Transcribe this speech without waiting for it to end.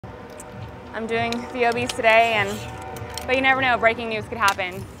I'm doing the OBs today, but you never know, breaking news could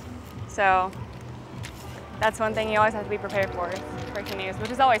happen. So that's one thing you always have to be prepared for, is breaking news,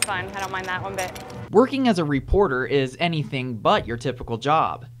 which is always fun. I don't mind that one bit. Working as a reporter is anything but your typical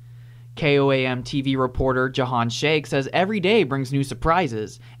job. KOAM TV reporter Jahan Sheikh says every day brings new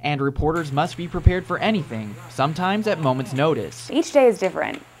surprises, and reporters must be prepared for anything, sometimes at moment's notice. Each day is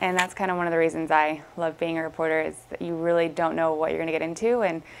different, and that's kind of one of the reasons I love being a reporter, is that you really don't know what you're going to get into,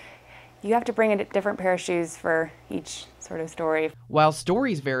 and you have to bring a different pair of shoes for each sort of story. While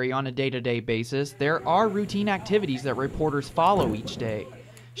stories vary on a day-to-day basis, there are routine activities that reporters follow each day.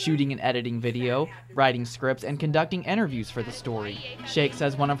 Shooting and editing video, writing scripts, and conducting interviews for the story. Sheikh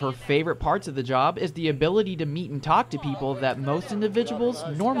says one of her favorite parts of the job is the ability to meet and talk to people that most individuals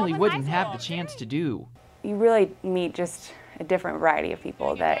normally wouldn't have the chance to do. You really meet just a different variety of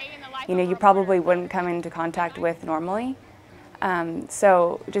people that you probably wouldn't come into contact with normally.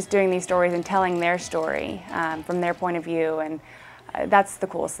 So just doing these stories and telling their story from their point of view, and that's the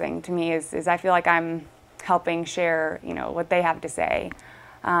coolest thing to me, is I feel like I'm helping share what they have to say.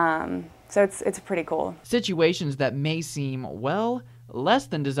 So it's pretty cool. Situations that may seem, well, less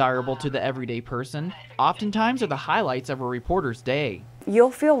than desirable to the everyday person, oftentimes are the highlights of a reporter's day.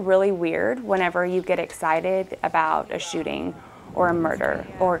 You'll feel really weird whenever you get excited about a shooting or a murder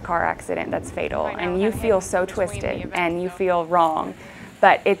or a car accident that's fatal, and you feel so twisted and you feel wrong,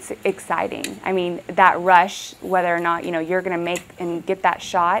 but it's exciting. I mean, that rush, whether or not you're going to make and get that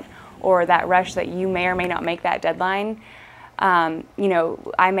shot, or that rush that you may or may not make that deadline.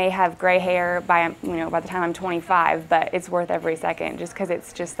 I may have gray hair by the time I'm 25, but it's worth every second, just because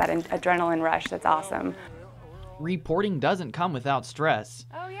it's just that adrenaline rush that's awesome. Reporting doesn't come without stress.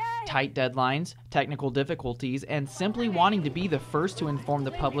 Oh, yeah. Tight deadlines, technical difficulties, and simply wanting to be the first to inform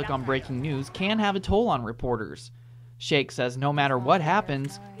the public on breaking news can have a toll on reporters. Sheikh says no matter what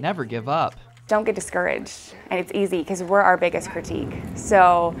happens, never give up. Don't get discouraged, and it's easy because we're our biggest critique.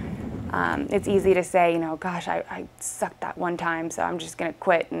 So it's easy to say, gosh, I sucked that one time, so I'm just going to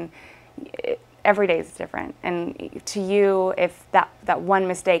quit. And every day is different. And to you, if that one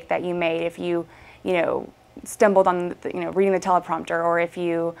mistake that you made, if you, stumbled on, reading the teleprompter, or if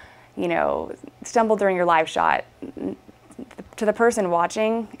you, stumbled during your live shot, to the person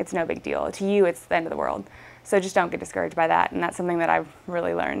watching, it's no big deal. To you, it's the end of the world. So just don't get discouraged by that. And that's something that I've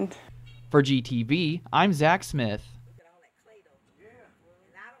really learned. For GTV, I'm Zack Smith.